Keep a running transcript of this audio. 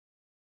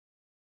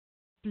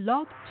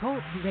Blog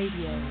Talk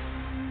Radio.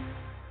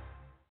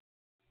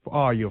 For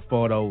all your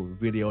photo,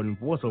 video, and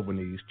voiceover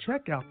needs,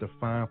 check out the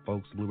fine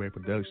folks at Blueberry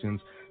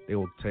Productions. They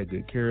will take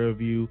good care of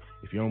you.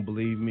 If you don't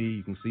believe me,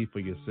 you can see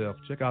for yourself.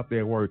 Check out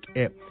their work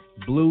at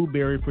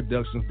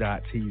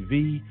blueberryproductions.tv,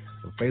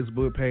 the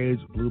Facebook page,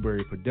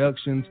 Blueberry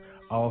Productions,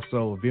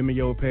 also a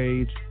Vimeo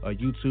page, a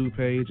YouTube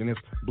page, and it's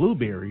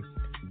Blueberry,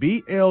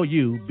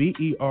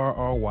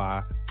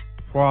 Blueberry,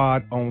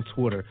 Prod on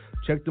Twitter.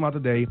 Check them out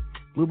today.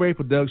 Blueberry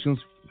Productions,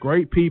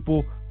 great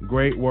people,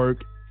 great work,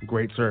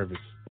 great service.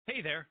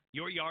 Hey there,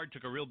 your yard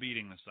took a real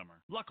beating this summer.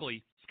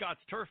 Luckily,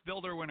 Scott's Turf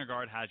Builder Winter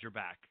Guard has your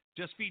back.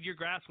 Just feed your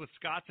grass with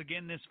Scott's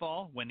again this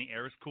fall when the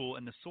air is cool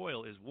and the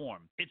soil is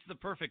warm. It's the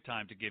perfect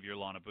time to give your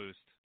lawn a boost.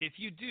 If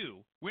you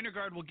do, Winter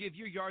Guard will give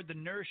your yard the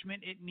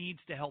nourishment it needs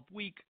to help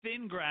weak,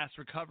 thin grass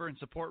recover and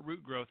support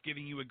root growth,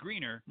 giving you a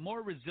greener,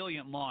 more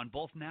resilient lawn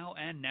both now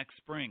and next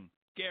spring.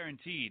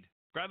 Guaranteed.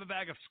 Grab a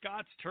bag of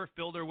Scott's Turf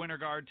Builder Winter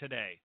Guard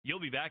today. You'll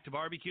be back to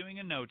barbecuing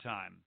in no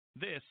time.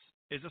 This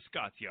is a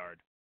Scott's Yard.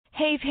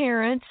 Hey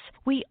parents,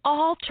 we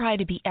all try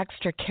to be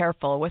extra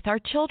careful with our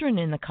children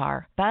in the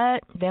car,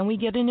 but then we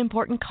get an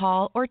important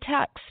call or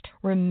text.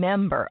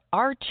 Remember,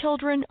 our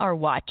children are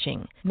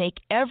watching. Make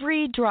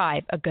every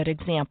drive a good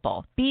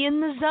example. Be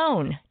in the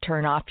zone.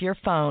 Turn off your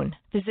phone.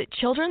 Visit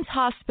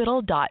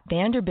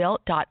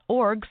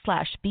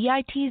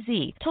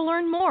childrenshospital.vanderbilt.org/BITZ to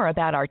learn more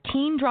about our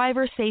Teen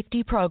Driver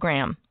Safety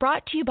Program.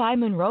 Brought to you by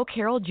Monroe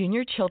Carroll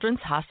Jr.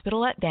 Children's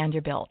Hospital at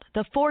Vanderbilt,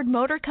 the Ford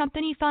Motor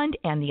Company Fund,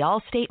 and the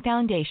Allstate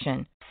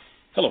Foundation.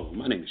 Hello,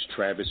 my name is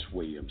Travis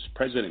Williams,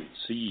 President and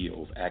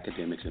CEO of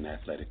Academics and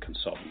Athletic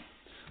Consulting,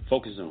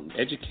 focusing on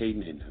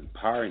educating and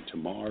empowering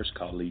tomorrow's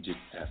collegiate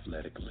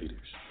athletic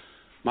leaders.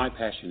 My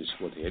passion is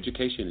for the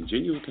education and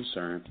genuine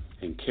concern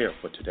and care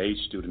for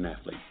today's student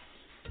athlete.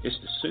 It's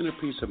the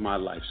centerpiece of my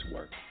life's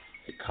work.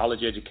 A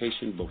college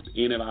education, both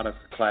in and out of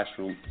the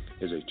classroom,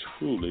 is a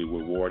truly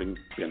rewarding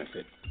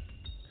benefit.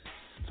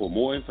 For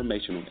more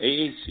information on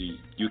AAC,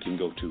 you can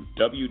go to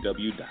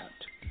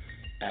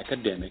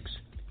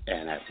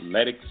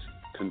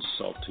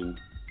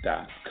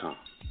www.academicsandathleticsconsulting.com.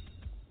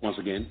 Once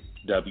again,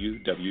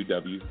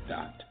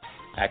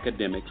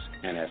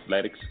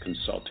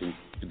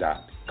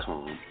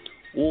 www.academicsandathleticsconsulting.com.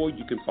 Or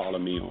you can follow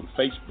me on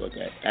Facebook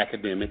at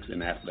Academics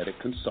and Athletic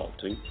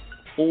Consulting,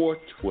 or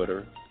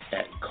Twitter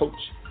at Coach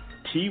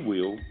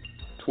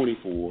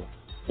TWill24,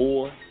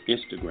 or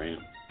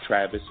Instagram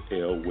Travis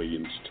L.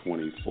 Williams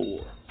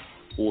 24.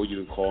 Or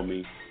you can call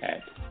me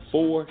at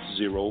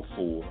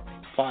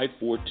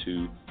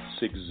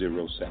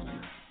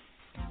 404-542-6079.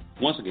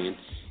 Once again,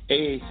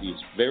 AAC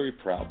is very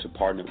proud to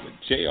partner with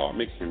J.R.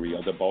 McHenry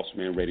of the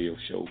Bossman Radio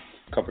Show,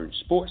 covering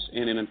sports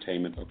and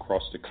entertainment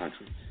across the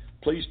country.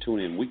 Please tune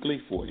in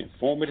weekly for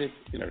informative,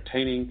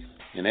 entertaining,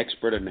 and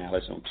expert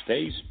analysis on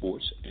today's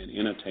sports and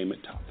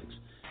entertainment topics.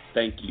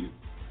 Thank you.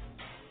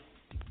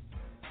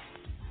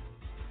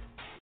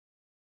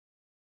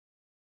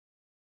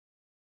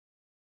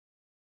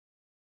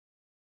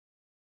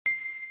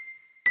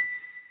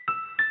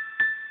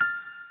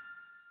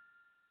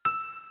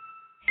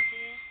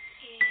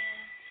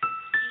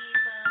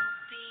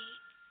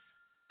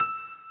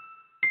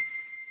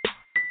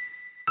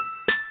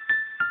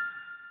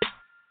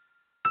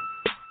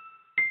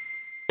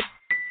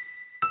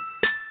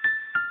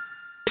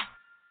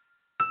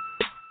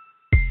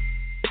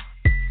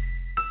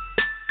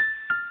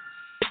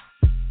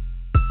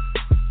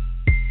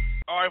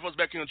 All right, folks,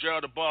 back here on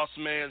Gerald the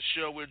Bossman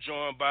show. We're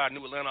joined by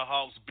New Atlanta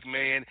Hawks big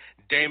man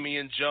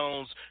Damian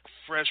Jones,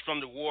 fresh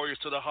from the Warriors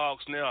to the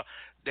Hawks now.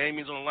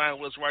 Damian's on the line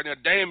with us right now.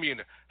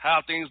 Damian, how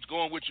are things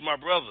going with you, my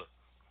brother?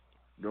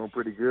 Doing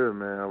pretty good,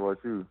 man. How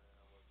about you?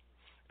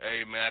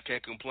 Hey, man, I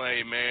can't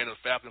complain, man. The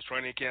Falcons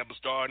training camp is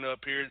starting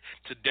up here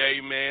today,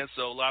 man,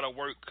 so a lot of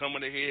work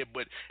coming ahead,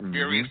 but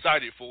very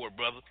excited for it,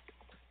 brother.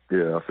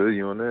 Yeah, I feel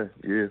you on that,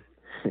 yeah.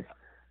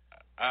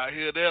 I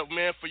hear that,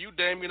 man. For you,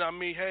 Damian, I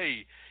mean,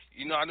 hey,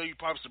 you know, I know you're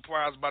probably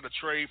surprised by the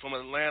trade from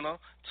Atlanta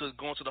to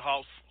going to the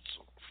Hawks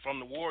from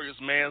the Warriors,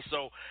 man.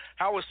 So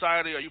how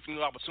excited are you for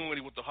the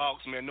opportunity with the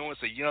Hawks, man, knowing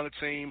it's a young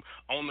team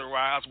on the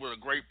rise with a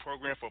great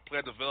program for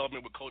player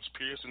development with Coach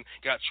Pearson,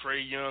 got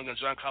Trae Young and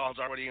John Collins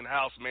already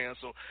in-house, man.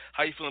 So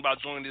how you feeling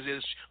about joining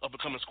this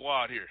up-and-coming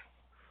squad here?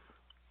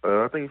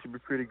 I think it should be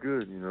pretty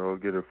good, you know,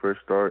 get a fresh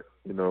start,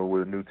 you know,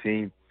 with a new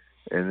team.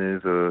 And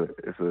it's a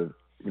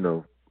you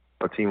know,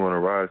 a team on the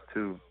rise,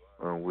 too.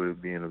 With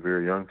being a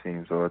very young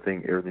team, so I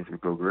think everything should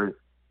go great.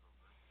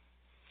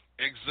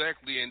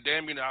 Exactly, and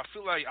Damian, I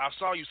feel like I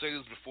saw you say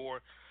this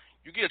before.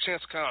 You get a chance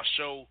to kind of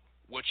show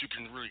what you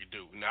can really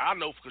do. Now, I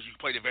know because you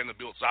played at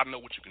Vanderbilt, so I know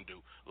what you can do.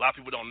 A lot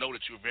of people don't know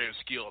that you're a very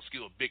skilled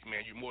big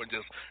man. You're more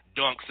than just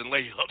dunks and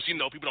layups. You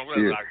know, people don't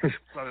realize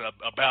something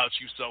about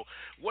you. So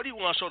what do you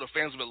want to show the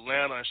fans of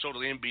Atlanta and show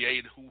the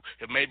NBA who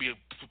have maybe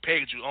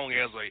pegged you only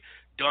as a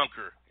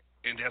dunker,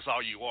 and that's all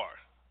you are?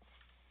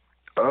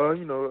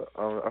 You know,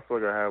 I feel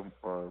like I have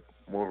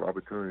more of an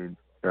opportunity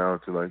now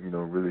to, like, you know,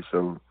 really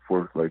show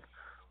forth, like,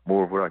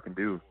 more of what I can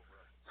do.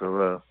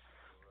 So,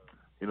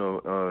 you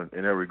know,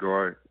 in that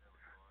regard,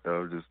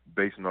 just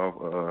basing off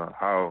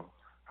how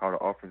the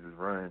offense is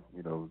run.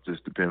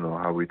 Just depending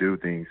on how we do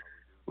things,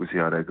 we'll see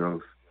how that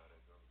goes.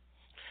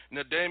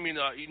 Now, Damian,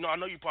 I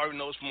know you probably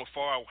noticed from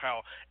afar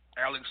how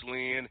Alex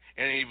Lynn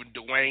and even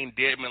Dwayne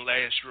Dedman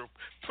last year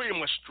pretty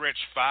much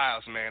stretched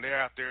fives, man. They're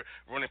out there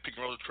running pick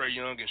and roll with Trae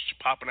Young and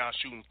popping out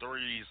shooting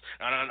threes.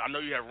 And I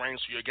know you have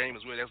range to your game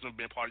as well. That's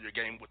been part of your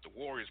game with the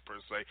Warriors, per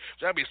se.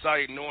 So I'd be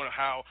excited knowing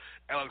how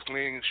Alex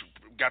Lynn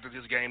got to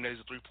this game. He's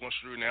a three-point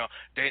shooter now.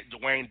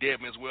 Dwayne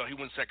Dedman as well. He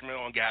went to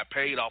Sacramento and got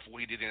paid off of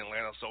what he did in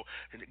Atlanta. So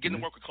getting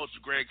to work with Coach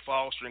Greg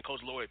Foster and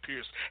Coach Lloyd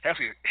Pierce has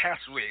to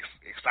really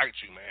excite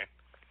you, man.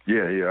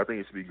 Yeah, I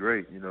think it should be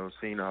great.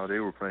 Seeing how they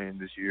were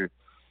playing this year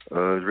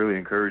is really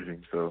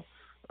encouraging. So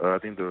I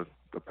think the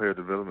player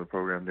development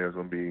program there is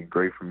going to be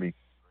great for me.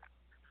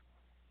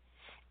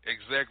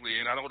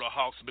 Exactly, and I know the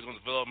Hawks have been on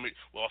development,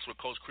 well, also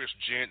with Coach Chris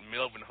Gent,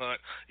 Melvin Hunt.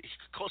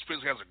 Coach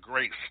Pierce has a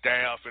great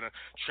staff, and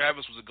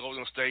Travis was a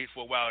Golden State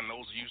for a while and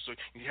knows you. So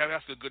you have to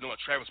feel good knowing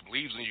Travis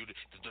believes in you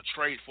to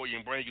trade for you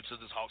and bring you to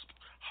this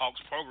Hawks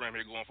program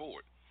here going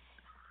forward.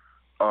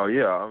 Oh,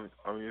 yeah.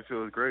 I mean, it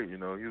feels great. He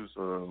was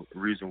a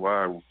reason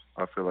why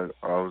I feel like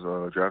I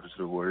was drafted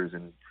to the Warriors,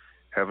 and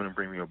having him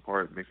bring me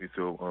apart makes me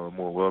feel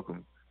more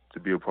welcome to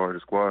be a part of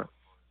the squad.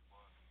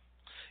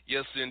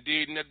 Yes,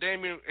 indeed. Now,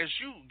 Damian, as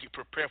you get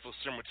prepared for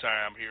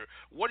summertime here,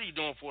 what are you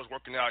doing for us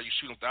working out? Are you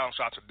shooting 1,000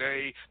 shots a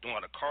day, doing a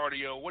lot of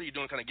cardio? What are you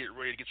doing to kind of get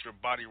ready, get your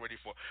body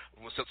ready for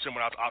when September,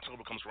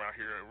 October comes around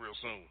here real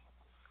soon?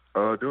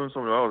 Doing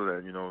some of all of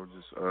that,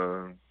 just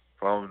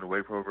following the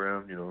weight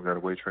program. Got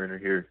a weight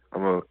trainer here.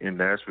 I'm in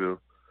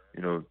Nashville.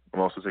 I'm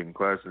also taking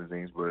classes and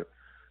things, but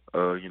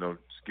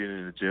just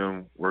getting in the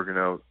gym, working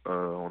out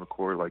on the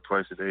court like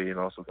twice a day, and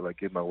also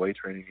get my weight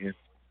training in.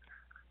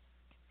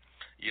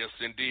 Yes,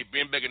 indeed.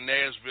 Being back in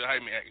Nashville,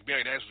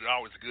 being in Nashville is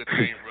always a good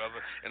thing,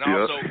 brother. And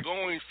also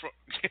going from,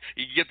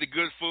 you get the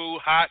good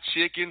food, hot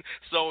chicken.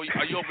 So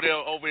are you over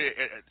there?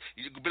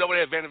 You've been over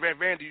there at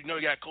Van. You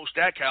got Coach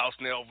Stackhouse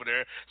now over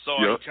there. So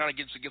are you trying to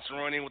get some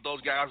run in with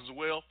those guys as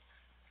well?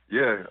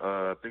 Yeah,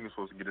 I think we're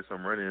supposed to get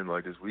some run in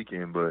this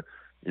weekend, but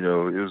it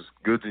was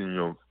good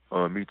to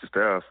meet the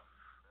staff.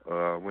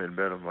 I went and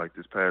met them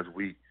this past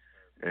week,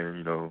 and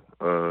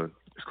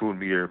it's cool to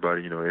meet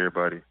everybody.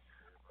 Everybody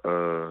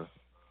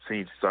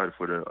seems excited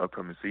for the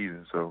upcoming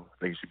season, so I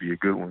think it should be a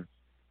good one.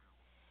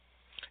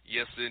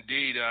 Yes,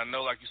 indeed. I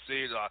know, like you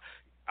said,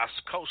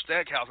 Coach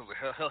Stackhouse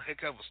has a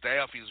heck of a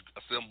staff he's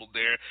assembled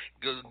there,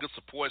 good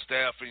support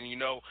staff, and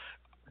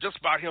just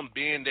about him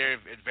being there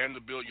at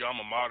Vanderbilt, your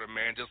alma mater,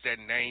 man, just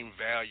that name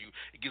value.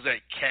 It gives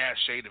that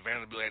cachet that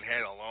Vanderbilt hadn't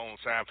had in a long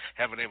time,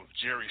 having the name of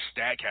Jerry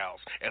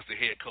Stackhouse as the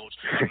head coach,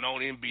 a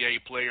known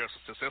NBA player, a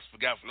successful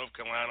guy from North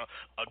Carolina,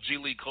 a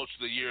G League Coach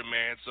of the Year,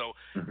 man. So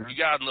you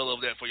got to love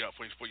that for your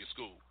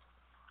school.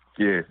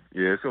 Yeah,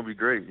 it's gonna be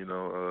great.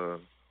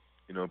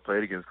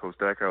 Played against Coach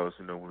Stackhouse.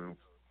 When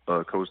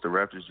coached the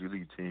Raptors G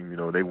League team.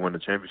 They won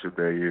the championship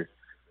that year.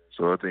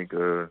 So I think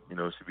it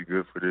should be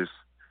good for this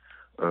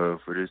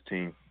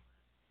team.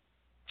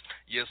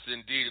 Yes,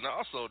 indeed. And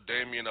also,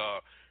 Damian,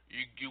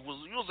 you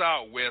was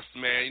out west,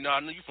 man.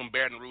 I know you from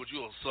Baton Rouge.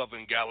 You're a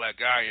Southern guy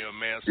like I am,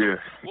 man. So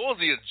what was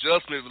the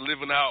adjustment of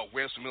living out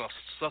west from a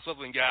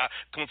Southern guy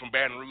coming from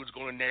Baton Rouge,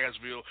 going to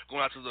Nashville, going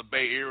out to the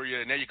Bay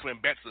Area, and now you're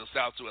coming back to the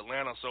South, to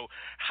Atlanta. So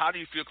how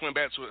do you feel coming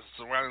back to a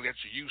surrounding that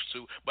you're used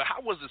to? But how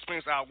was the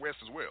experience out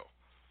west as well?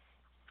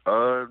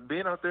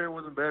 Being out there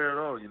wasn't bad at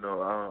all.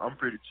 I'm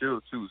pretty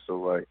chill, too.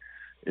 So,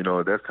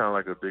 that's kind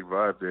of a big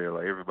vibe there.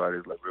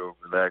 Everybody's, real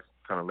relaxed,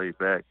 kind of laid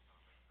back.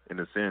 In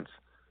a sense,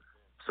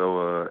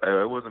 so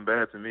it wasn't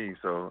bad to me.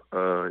 So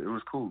it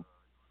was cool.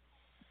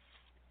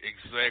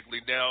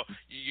 Exactly. Now,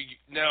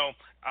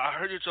 I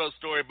heard you tell a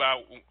story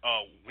about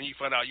when you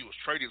found out you was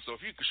traded. So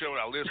if you could share with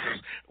our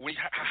listeners,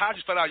 how did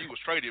you find out you was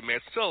traded, man?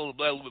 Tell a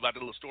little bit about that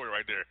little story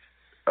right there.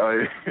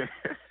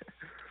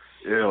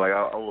 Yeah,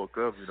 I woke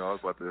up. I was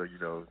about to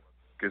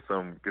get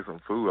some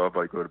food. I was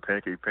about to go to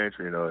Pancake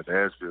Pantry in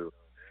Nashville,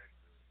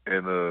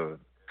 and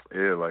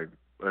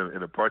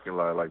in the parking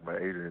lot, my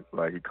agent,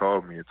 he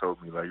called me and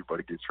told me, you about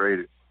to get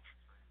traded.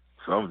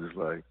 So I'm just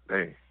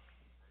dang.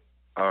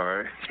 All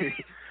right.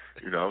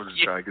 I was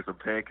just trying to get some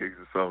pancakes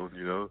or something,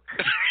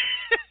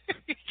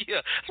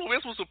 Yeah. So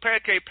this was some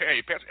pancake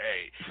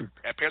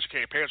at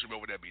Pancake Pantry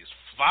over there be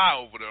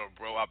fire over there,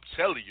 bro. I'm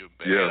telling you,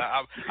 man. Yeah.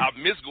 I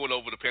miss going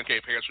over to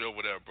Pancake Pantry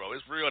over there, bro.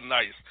 It's real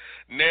nice.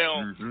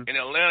 Now in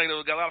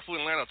Atlanta, got a lot of food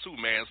in Atlanta too,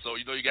 man. So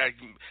you got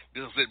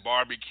this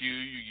barbecue.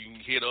 You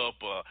can hit up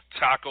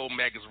Taco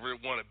Mac is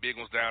one of the big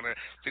ones down there.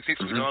 6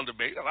 Feet Under,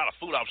 man. You got a lot of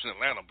food options in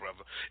Atlanta,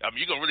 brother. I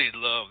mean, you're gonna really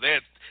love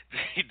that.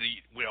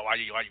 While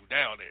you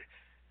down there.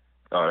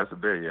 Oh, that's a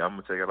bet. Yeah, I'm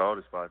gonna check out all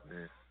the spots,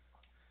 man.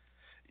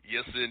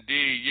 Yes,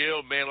 indeed.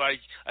 Yeah, man, like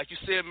you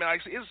said, man,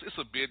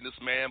 it's a business,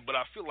 man, but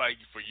I feel like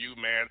for you,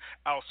 man,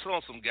 I was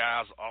telling some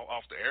guys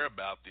off the air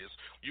about this.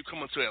 You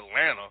coming to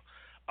Atlanta,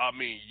 I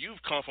mean,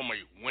 you've come from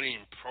a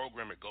winning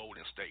program at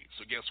Golden State.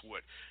 So guess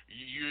what?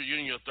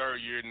 You're in your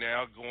third year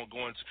now, going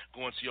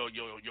to your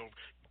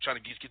trying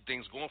to get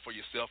things going for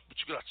yourself. But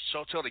you got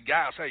to tell the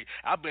guys, hey,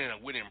 I've been in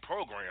a winning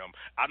program.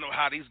 I know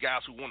how these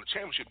guys who won the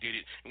championship did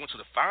it and went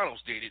to the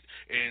finals did it,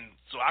 and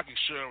so I can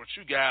share with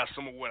you guys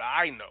some of what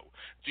I know.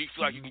 Do you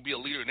feel like you can be a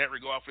leader in that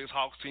regard for this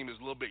Hawks team is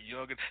a little bit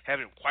younger,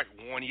 haven't quite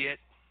won yet?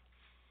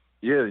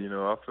 Yeah,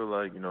 I feel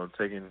like,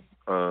 taking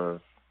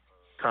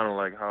kind of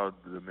like how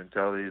the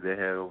mentality they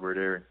had over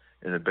there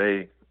in the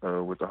Bay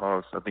with the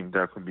Hawks, I think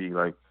that could be,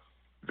 like,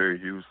 very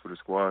huge for the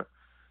squad.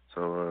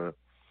 So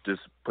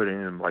just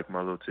putting in, like,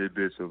 my little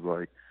tidbits of,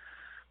 like,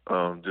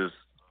 just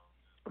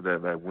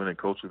that winning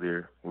culture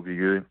there will be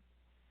good.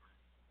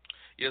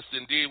 Yes,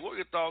 indeed. What are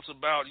your thoughts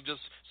about, I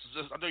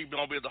know you've been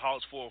at the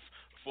Hawks for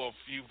a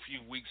few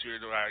weeks here,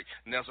 right?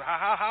 Now, so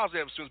how's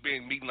that since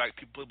being meeting like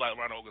people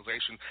around the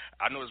organization?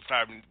 I know it's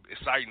probably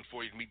exciting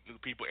for you to meet new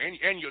people,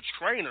 and your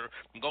trainer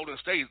from Golden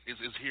State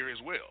is here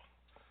as well.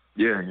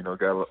 Yeah,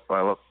 got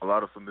a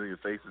lot of familiar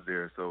faces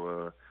there.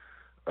 So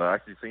I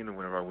actually seen him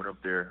whenever I went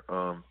up there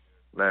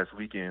last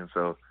weekend.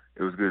 So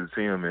it was good to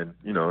see him, and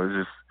it's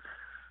just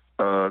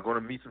going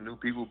to meet some new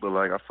people. But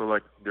like I feel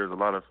like there's a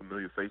lot of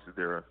familiar faces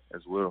there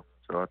as well.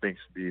 So I think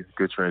it should be a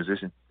good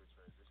transition.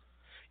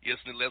 Yes,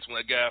 and the last one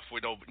I got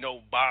for no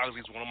Boggs.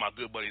 He's one of my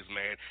good buddies,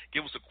 man.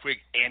 Give us a quick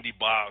Andy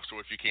Boggs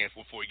story if you can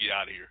before we get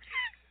out of here.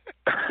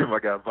 My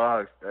guy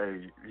Boggs,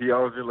 hey, he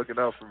always been looking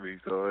out for me.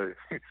 So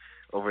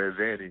over at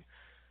Zandy,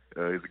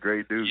 he's a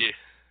great dude. Yeah.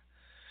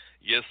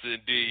 Yes,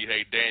 indeed.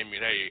 Hey,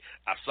 Damian, hey,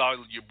 I saw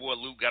your boy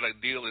Luke got a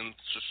deal in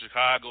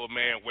Chicago,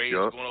 man. Wade's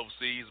going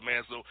overseas,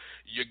 man. So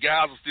your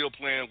guys are still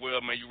playing well,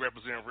 man. You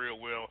represent real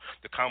well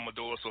the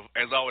Commodores. So,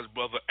 as always,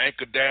 brother,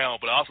 anchor down.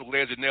 But also,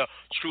 legend now,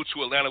 true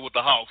to Atlanta with the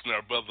Hawks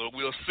now, brother.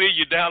 We'll see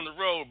you down the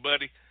road,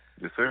 buddy.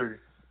 Yes,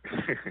 sir.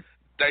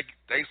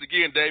 Thanks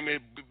again, Damian.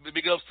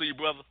 Big ups to you,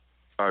 brother.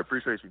 All right,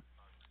 appreciate you.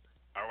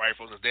 All right,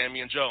 folks, it's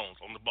Damian Jones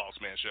on the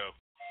Bossman Show.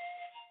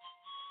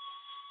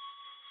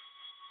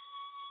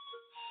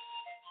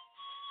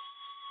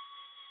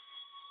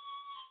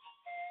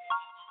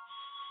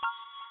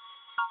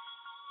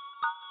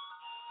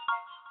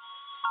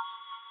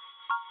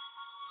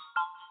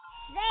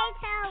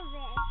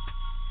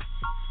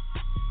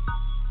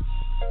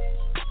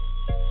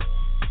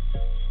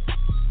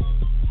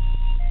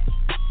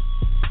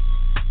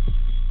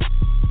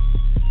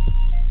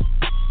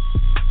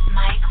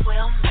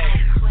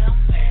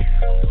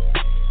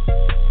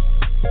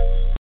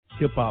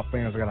 Hip-hop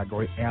fans, I got a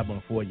great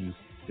album for you.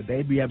 The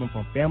debut album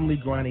from Family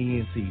Grind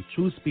ENT,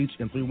 True Speech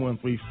and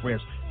 313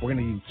 Fresh. We're going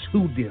to use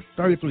 2 discs,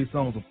 33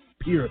 songs of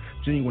pure,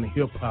 genuine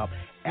hip-hop.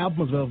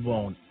 Albums available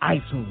on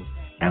iTunes,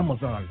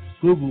 Amazon,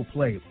 Google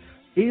Play,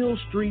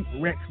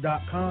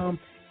 illstreetrex.com,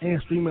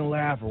 and streaming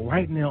live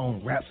right now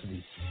on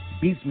Rhapsody,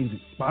 Beats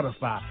Music,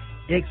 Spotify,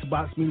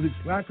 Xbox Music,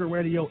 Slacker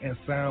Radio, and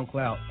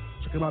SoundCloud.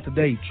 Check them out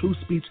today, True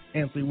Speech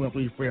and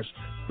 313 Fresh,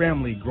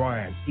 Family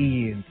Grind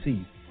ENT.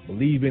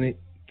 Believe in it,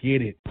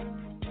 get it.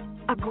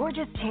 A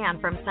gorgeous tan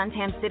from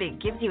Suntan City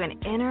gives you an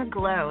inner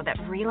glow that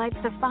relights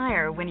the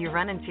fire when you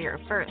run into your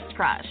first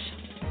crush.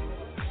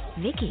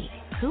 Vicky,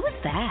 who is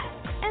that?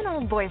 An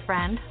old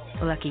boyfriend.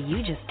 Lucky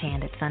you just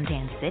tanned at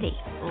Suntan City.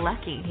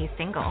 Lucky he's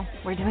single.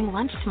 We're doing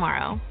lunch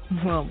tomorrow.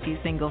 Won't be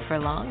single for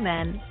long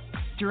then.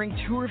 During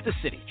Tour of the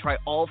City, try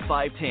all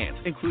 5 tans,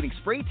 including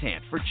spray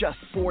tan, for just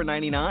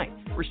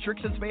 $4.99.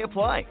 Restrictions may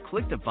apply.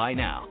 Click to buy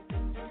now.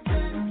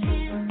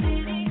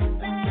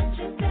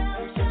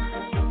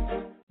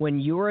 When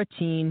you're a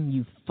teen,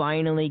 you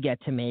finally get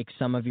to make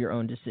some of your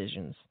own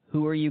decisions.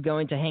 Who are you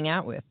going to hang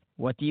out with?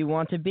 What do you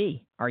want to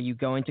be? Are you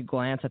going to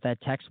glance at that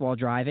text while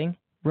driving?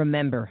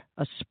 Remember,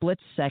 a split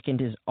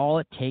second is all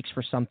it takes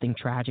for something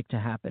tragic to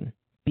happen.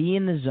 Be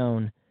in the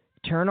zone.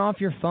 Turn off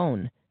your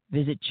phone.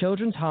 Visit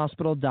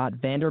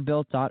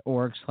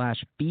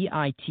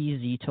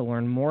childrenshospital.vanderbilt.org/BITZ to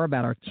learn more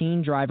about our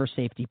teen driver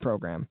safety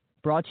program.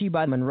 Brought to you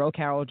by Monroe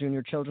Carroll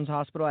Jr. Children's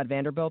Hospital at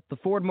Vanderbilt, the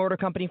Ford Motor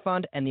Company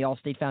Fund, and the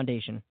Allstate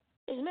Foundation.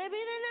 It's maybe the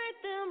night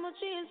that my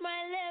jeans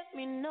might let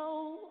me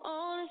know.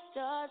 All the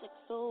stars are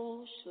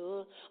so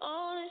sure.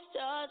 All the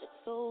stars are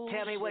so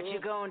Tell me what you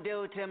gonna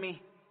do to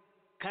me.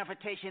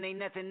 Confrontation ain't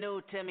nothing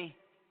new to me.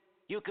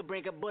 You could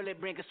bring a bullet,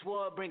 bring a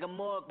sword, bring a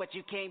morgue, but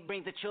you can't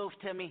bring the truth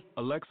to me.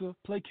 Alexa,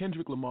 play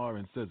Kendrick Lamar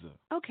and SZA.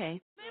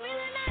 Okay.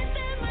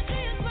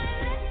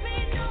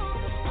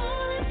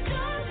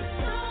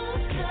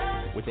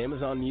 With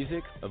Amazon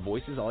Music, a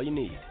voice is all you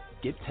need.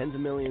 Get tens of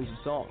millions of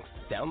songs.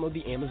 Download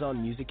the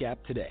Amazon Music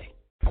app today.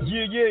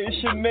 Yeah,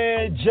 it's your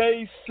man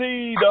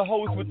JC, the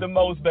host with the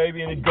most,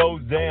 baby, and it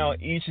goes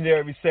down each and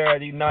every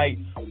Saturday night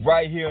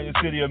right here in the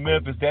city of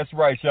Memphis. That's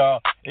right,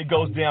 y'all. It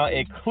goes down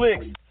at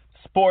Clicks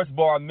Sports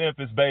Bar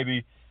Memphis,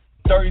 baby.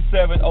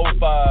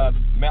 3705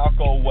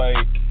 Malco Way,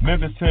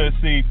 Memphis,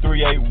 Tennessee,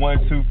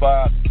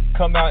 38125.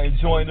 Come out and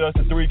join us,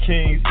 the Three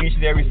Kings, each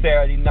and every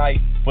Saturday night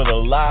for the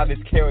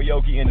livest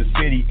karaoke in the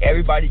city.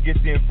 Everybody gets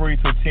in free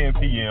till 10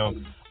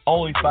 p.m.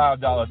 Only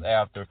 $5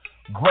 after.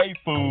 Great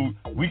food.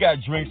 We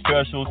got drink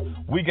specials.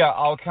 We got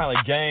all kind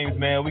of games,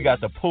 man. We got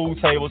the pool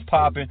tables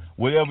popping.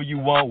 Whatever you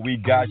want, we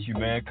got you,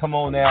 man. Come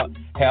on out.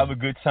 Have a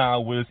good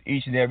time with us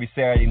each and every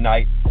Saturday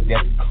night.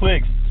 That's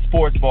Clicks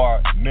Sports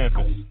Bar,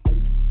 Memphis.